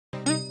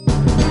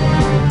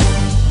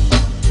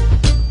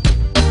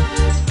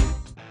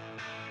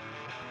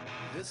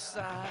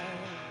side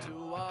to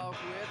walk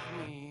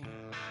with me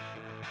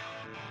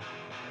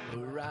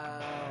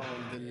around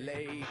the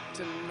lake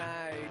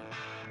tonight,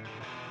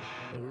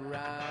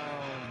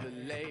 around the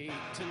lake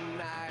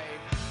tonight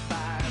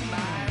by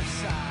my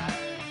side.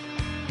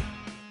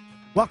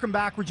 Welcome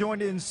back. We're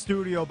joined in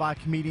studio by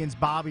comedians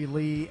Bobby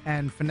Lee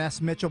and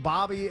Finesse Mitchell.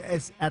 Bobby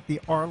is at the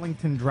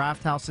Arlington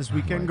Draft House this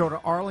weekend. Go to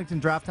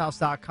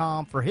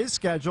arlingtondrafthouse.com for his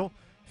schedule.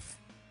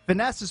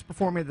 Finesse is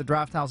performing at the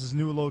Draft House's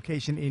new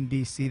location in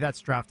D.C.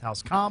 That's Draft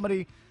House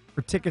Comedy.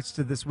 For tickets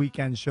to this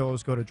weekend's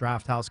shows, go to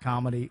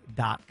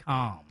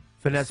drafthousecomedy.com.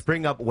 Finesse,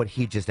 bring up what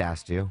he just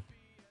asked you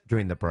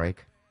during the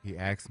break. He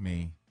asked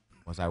me,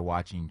 was I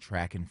watching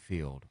track and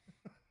field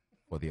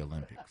for the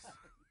Olympics?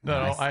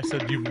 No, I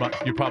said you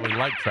probably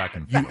like track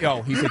and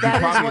field. He said you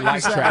probably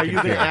like track Are and you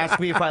going field. to ask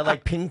me if I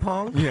like ping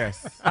pong?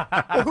 Yes. Well,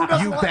 who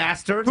doesn't You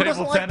bastard. Who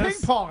doesn't Table like tennis?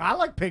 ping pong? I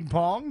like ping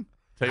pong.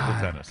 Table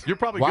tennis. You're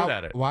probably good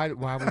at it. Why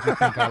would you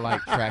think I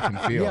like track and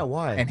field? Yeah,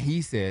 why? And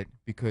he said,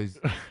 because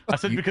I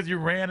said because you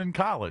ran in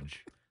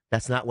college.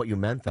 That's not what you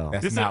meant, though.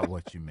 that's not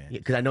what you meant.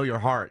 Because I know your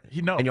heart.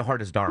 And your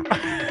heart is dark.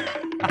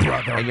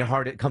 Brother. And your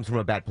heart, it comes from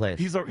a bad place.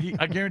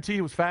 I guarantee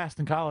he was fast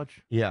in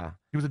college. Yeah.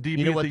 He was a DB.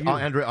 You know what at the U.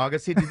 Andre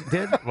Agassi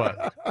did?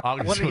 What?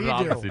 What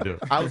did he do?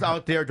 I was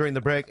out there during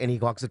the break, and he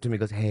walks up to me and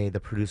goes, hey, the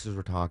producers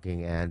were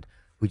talking, and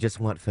we just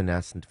want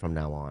Finesse from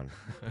now on.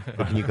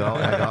 So can you go?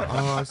 And I go,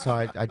 oh,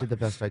 sorry, I did the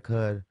best I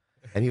could.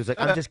 And he was like,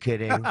 I'm just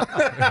kidding.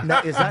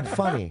 Now, is that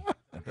funny?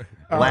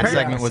 Last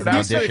segment was an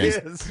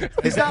audition.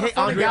 Is that, hey,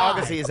 Andre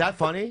Agassi, is that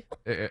funny?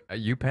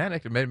 You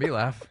panicked. It made me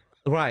laugh.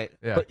 Right.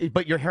 Yeah.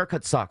 But your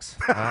haircut sucks.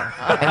 And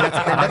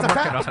that's a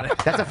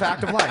fact. That's a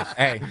fact of life.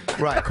 Hey,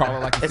 right. Call it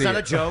like you It's see not it.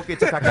 a joke.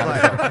 It's a fact of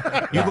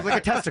life. You look like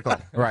a testicle.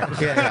 Right.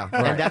 Yeah.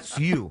 Right. And that's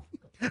you,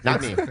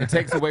 not me. It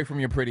takes away from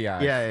your pretty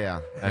eyes.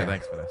 Yeah. Hey,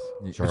 thanks for this.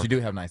 But you do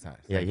have nice eyes.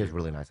 Yeah, he has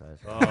really nice eyes.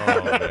 Oh,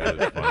 man,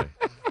 that's funny.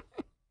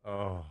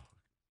 Oh.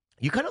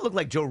 You kind of look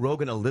like Joe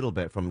Rogan a little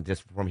bit from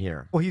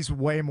here. Well, he's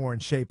way more in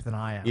shape than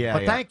I am. Yeah,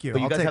 but thank you. But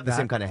you I'll guys take have the that.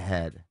 same kind of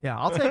head. Yeah,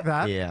 I'll take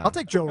that. Yeah. I'll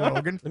take Joe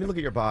Rogan. Let me look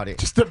at your body.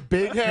 Just a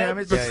big head. Yeah,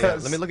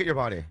 because Let me look at your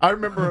body. I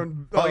remember.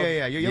 When, Oh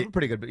yeah. You have a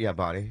pretty good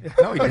body.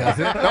 No, he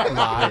doesn't. Don't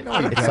lie. No,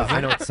 he It sucks. doesn't.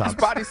 I know it sucks.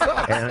 His body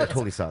sucks. And it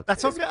totally sucks.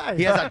 That's okay.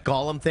 He has that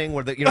Gollum thing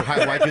where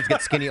how white dudes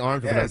get skinny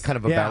arms with a kind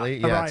of a Yeah, belly.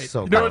 Yeah, right. it's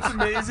so You know gross. what's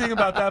amazing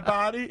about that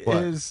body What?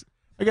 is,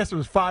 I guess it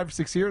was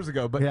 5-6 years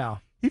ago, but Yeah.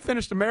 he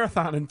finished a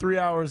marathon in 3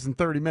 hours and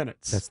 30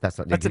 minutes. That's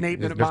not. That's an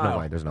 8-minute There's mile. no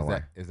way. There's no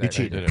way. Is You that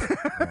cheated. Did it.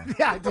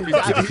 Yeah, I did.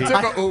 He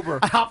took an Uber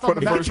I hopped for on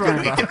the the first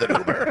metro.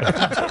 Uber.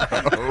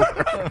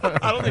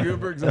 I don't think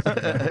Uber exists.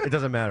 It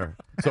doesn't matter.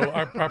 So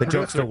our The joke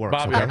producer, still works,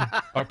 Bobby, okay?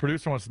 our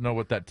producer wants to know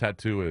what that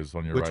tattoo is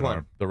on your Which right one?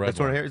 arm. The red This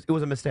one one. here. It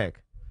was a mistake.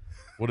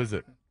 What is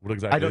it? What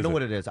exactly? I don't is know it?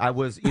 what it is. I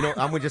was, I'm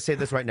going to just say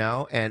this right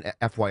now, and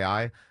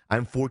FYI,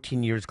 I'm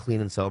 14 years clean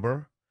and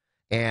sober,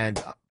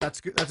 and That's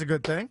good. That's a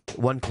good thing.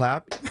 one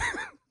clap.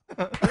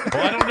 Well,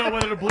 I don't know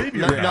whether to believe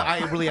you. No, or not. I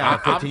really am. I'm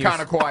 14 years.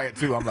 kind of quiet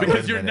too. I'm like,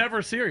 Because wait a you're minute.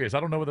 never serious.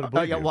 I don't know whether to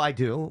believe Yeah, you. well, I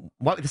do.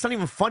 Well, it's not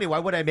even funny. Why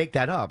would I make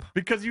that up?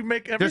 Because you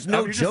make every There's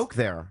no you just- joke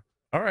there.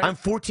 All right. I'm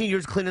 14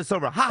 years clean and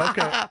sober. Ha, ha,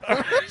 ha, ha.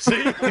 Okay. See,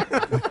 you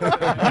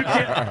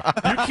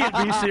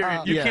can't be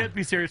serious. You Yeah. can't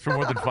be serious for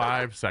more than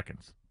 5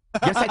 seconds.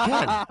 Yes, I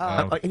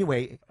can.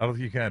 Anyway, I don't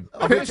think you can.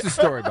 Finish the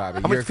story, Bobby.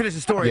 I'm going to finish the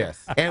story.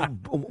 Yes.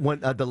 And when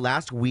the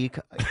last week,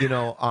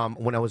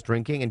 when I was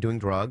drinking and doing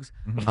drugs,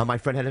 my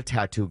friend had a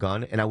tattoo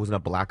gun, and I was in a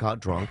blackout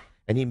drunk,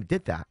 and he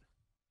did that.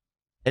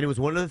 And it was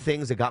one of the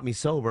things that got me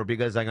sober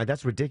because I go,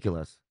 that's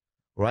ridiculous,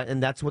 right?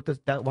 And that's why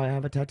I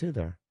have a tattoo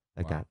there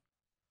like that.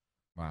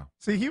 Wow.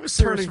 See, he was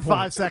serious for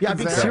 5 seconds. Yeah, I'm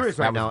being there. serious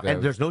right That now, was good.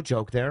 and there's no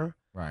joke there,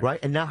 right?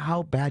 And now,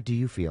 how bad do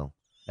you feel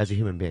as a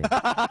human being?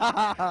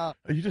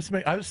 You just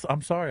make.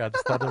 I'm sorry. I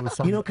just thought it was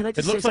something. Can I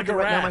just it say looks like something a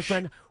right now, my rash.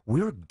 friend?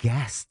 We're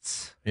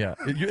guests. Yeah,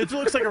 it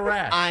looks like a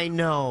rash. I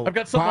know. I've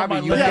got something Bobby,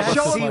 on my you leg. gotta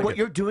that looks See, like what it.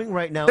 you're doing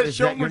right now Yeah, is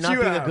show that 'em you're what not you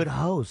being a have. good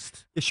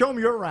host. You show him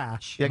your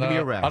rash. Yeah, give me No,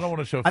 your rash. I don't want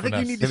to show. I think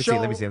you finesse. need to Let me see, show.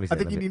 let me see, let me see, I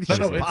think let you me need see. to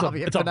No, show no,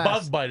 Bobby it's a and bug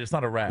Finesse. bite. It's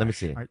not a rash. Let me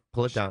see.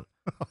 Pull it down.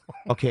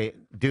 Okay,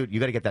 dude, you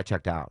got to get that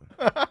checked out.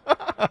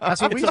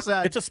 That's what we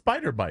said. It's a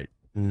spider bite.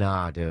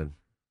 Nah, dude.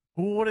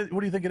 What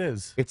do you think it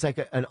is? It's like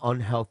an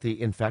unhealthy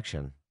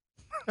infection.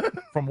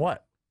 From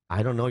what?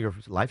 I don't know your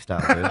lifestyle,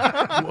 dude.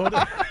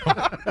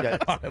 Yeah,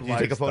 did you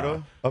take a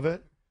photo of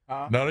it?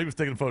 No, he was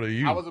taking a photo of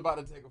you. I was about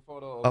to take a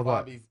photo of Of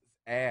what? Bobby's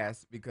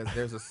ass because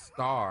there's a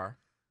star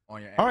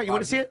on your ass. All right, you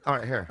want to see it? All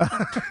right, here.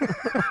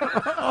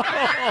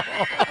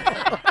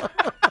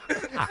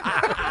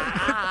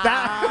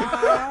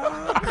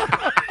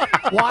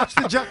 Watch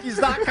the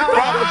Junkies.com.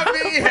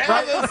 Bobby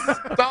has a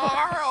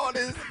star on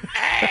his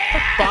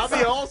ass.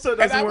 Bobby also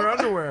doesn't wear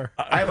underwear.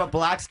 I have a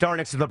black star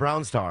next to the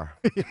brown star.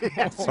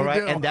 All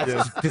right, and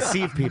that's to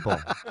deceive people.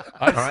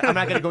 All right, I'm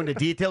not going to go into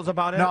details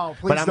about it. No,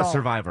 please but I'm a don't.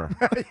 survivor.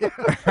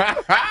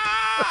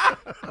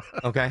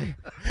 Okay,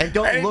 and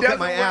don't look at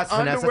my ass,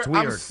 Finesse. That's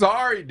weird. I'm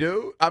sorry,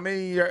 dude. I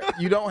mean,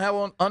 you don't have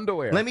on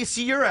underwear. Let me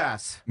see your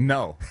ass.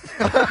 No,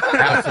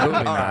 absolutely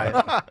All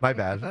not. right, my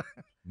bad.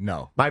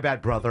 No. My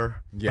bad, brother.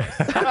 Yes.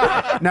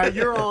 Now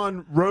you're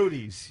on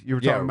Roadies. You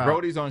were Yeah, talking about.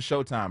 Roadies on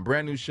Showtime.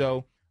 Brand new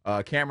show.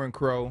 Cameron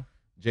Crowe,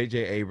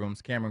 J.J.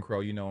 Abrams. Cameron Crowe,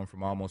 you know him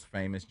from Almost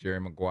Famous, Jerry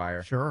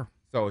Maguire. Sure.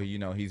 So, you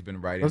know, he's been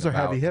writing Those are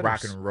about heavy hitters.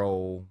 rock and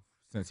roll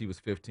since he was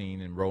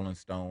 15 in Rolling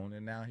Stone,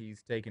 and now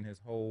he's taken his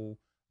whole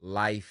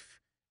life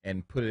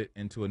and put it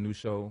into a new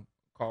show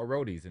called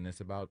Roadies, and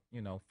it's about,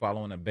 you know,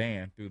 following a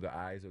band through the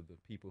eyes of the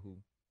people who,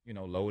 you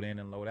know, load in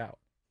and load out.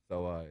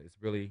 So it's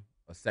really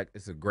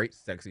it's a great,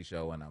 sexy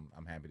show, and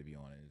I'm happy to be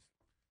on it.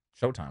 It's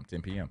Showtime,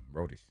 10 p.m.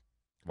 Roadies.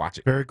 Watch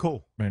it. Very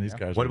cool. Man, these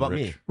guys What are about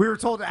rich. me? We were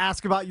told to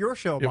ask about your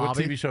show, Yeah, what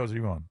Bobby. TV shows are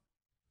you on?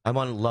 I'm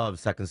on Love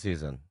second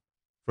season.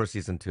 First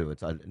season 2.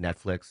 It's on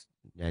Netflix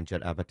and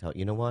Judd Apatow.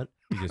 You know what?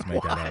 He just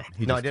made that up.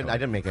 He No, I just didn't. told I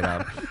didn't make it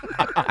up.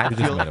 I You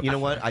just feel. made up You know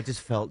the what? I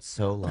just felt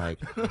so like.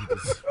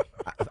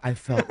 I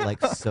felt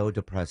like so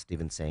depressed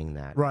even saying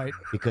that. Right.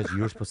 Because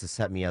you were supposed to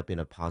set me up in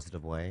a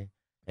positive way,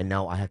 and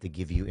now I have to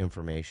give you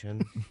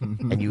information.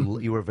 And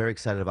you were very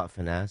excited about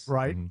Finesse.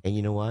 Right. And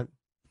you know what?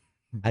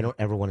 I don't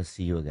ever want to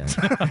see you again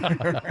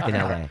in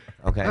LA.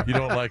 Okay. You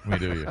don't like me,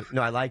 do you?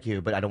 No, I like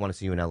you, but I don't want to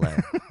see you in LA.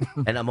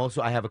 And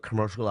I have a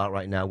commercial out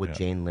right now with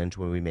Jane Lynch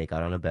when we make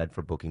out on a bed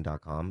for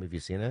Booking.com. Have you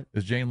seen it?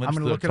 Is Jane Lynch I'm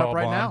going to the look it up tall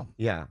right blonde? now.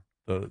 Yeah.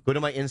 The- Go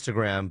to my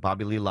Instagram,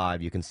 Bobby Lee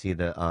Live. You can see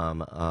the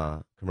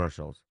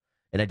commercials.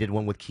 And I did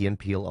one with Key and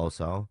Peele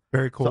also.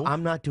 Very cool. So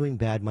I'm not doing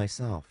bad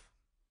myself.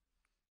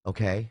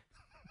 Okay?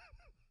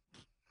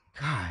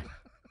 God.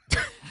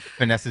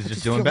 Finesse is I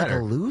just feel doing like better.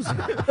 a loser.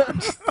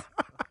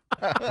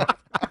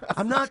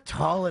 I'm not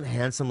tall and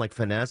handsome like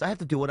Finesse. I have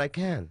to do what I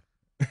can.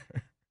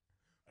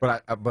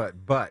 But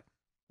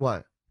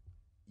What?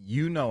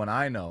 you know, and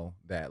I know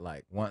that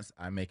like once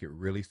I make it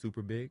really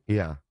super big,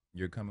 Yeah.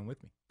 you're coming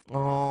with me.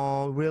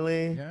 Oh,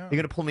 really? Yeah. You're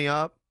going to pull me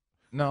up?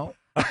 No,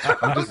 You're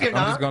I'm just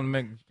not.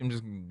 gonna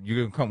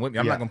you're gonna come with me.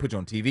 I'm Yeah. not gonna put you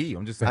on TV.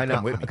 I'm just saying, I know.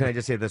 come with me. Can I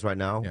just say this right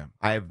now? Yeah.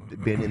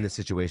 I've been in this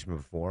situation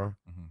before.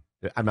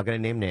 I'm not going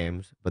to name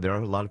names, but there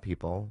are a lot of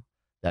people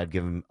that I've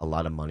given a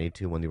lot of money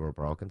to when they were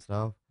broke and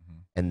stuff,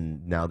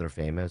 and now they're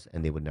famous,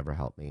 and they would never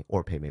help me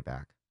or pay me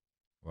back.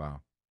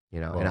 Wow. You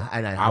know, Well,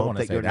 and I I hope want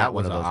to that say you're that not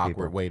one was of an those awkward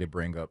people. way to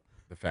bring up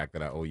the fact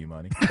that I owe you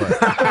money.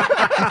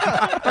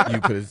 But you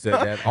could have said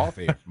that off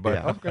air. But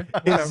Yeah. okay.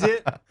 Is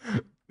it?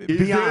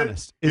 Be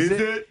honest. Is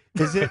it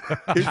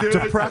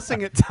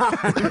depressing at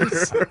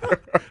times?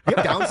 You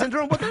have Down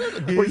syndrome? What the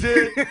hell? Is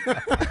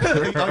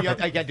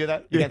it? I can't do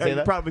that? You can't say you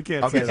that? probably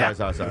can't Okay, say that.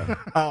 sorry.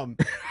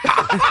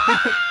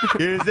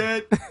 Is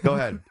it Go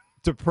ahead.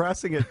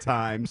 depressing at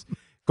times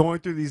going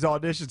through these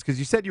auditions? Because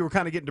you said you were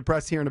kind of getting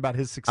depressed hearing about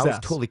his I success. was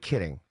totally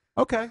kidding.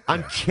 Okay.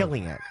 I'm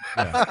killing it.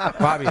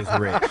 Bobby is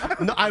rich.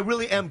 No, I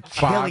really am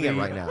killing it Bobby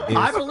right now. is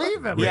I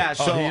believe him. Yeah,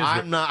 so he is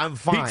I'm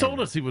fine. He told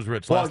us he was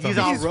rich Well, last he's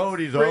time. on road.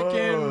 He's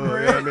freaking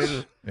rich. I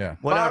mean, Yeah.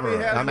 whatever.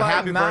 Bobby has I'm like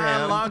happy for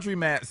 9 him.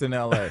 laundromats in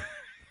L.A.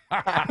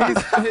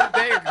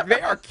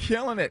 they are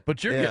killing it.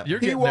 But you're Yeah. you're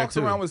He getting walks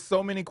there too. around with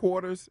so many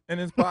quarters in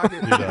his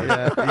pocket.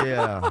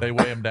 Yeah. They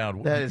weigh him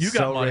down. That is You got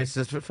so money.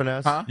 racist for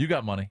Finesse. Huh? You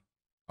got money.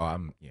 Oh,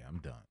 I'm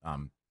done.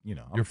 I'm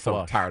You're so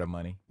flush. tired of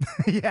money.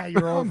 Yeah,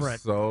 you're I'm over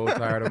it. so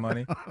tired of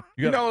money.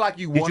 You You got- know, like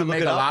you Did want to you look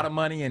make it a up? lot of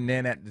money, and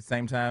then at the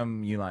same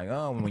time, you like,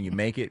 oh, when you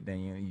make it, then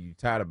you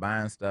tired of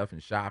buying stuff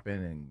and shopping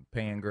and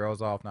paying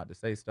girls off not to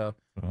say stuff.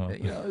 Uh-huh.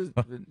 You know,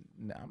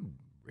 I'm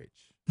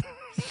rich.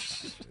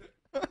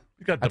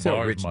 You got I tell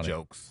DeBar's rich money.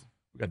 jokes.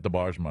 We got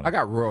DeBar's money. I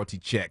got royalty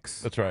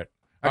checks. That's right.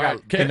 I All got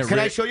right, Ken, Can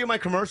I show you my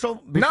commercial?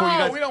 No, Before you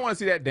guys... we don't want to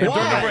see that damn.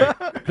 Why?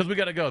 Because we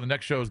got to go. The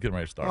next show is getting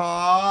ready to start.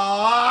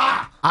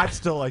 I'd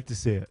still like to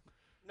see it.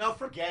 No,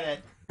 forget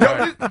it. All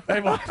right. Hey,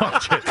 well,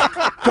 watch it.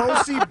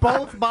 Go see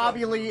both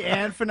Bobby Lee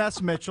and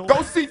Finesse Mitchell.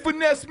 Go see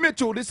Finesse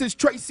Mitchell. This is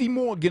Tracy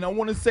Morgan. I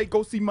want to say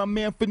go see my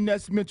man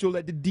Finesse Mitchell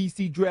at the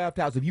D.C. Draft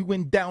House. If you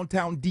in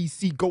downtown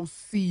D.C., go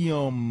see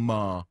him.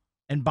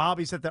 And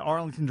Bobby's at the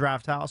Arlington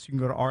Draft House. You can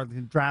go to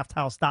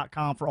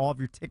arlingtondrafthouse.com for all of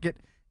your ticket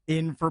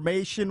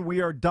information.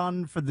 We are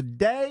done for the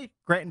day.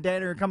 Grant and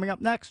Dan are coming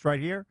up next right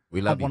here.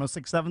 We love on you.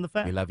 106.7 The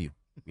Fan. We love you.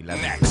 We love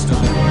you.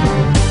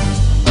 Next.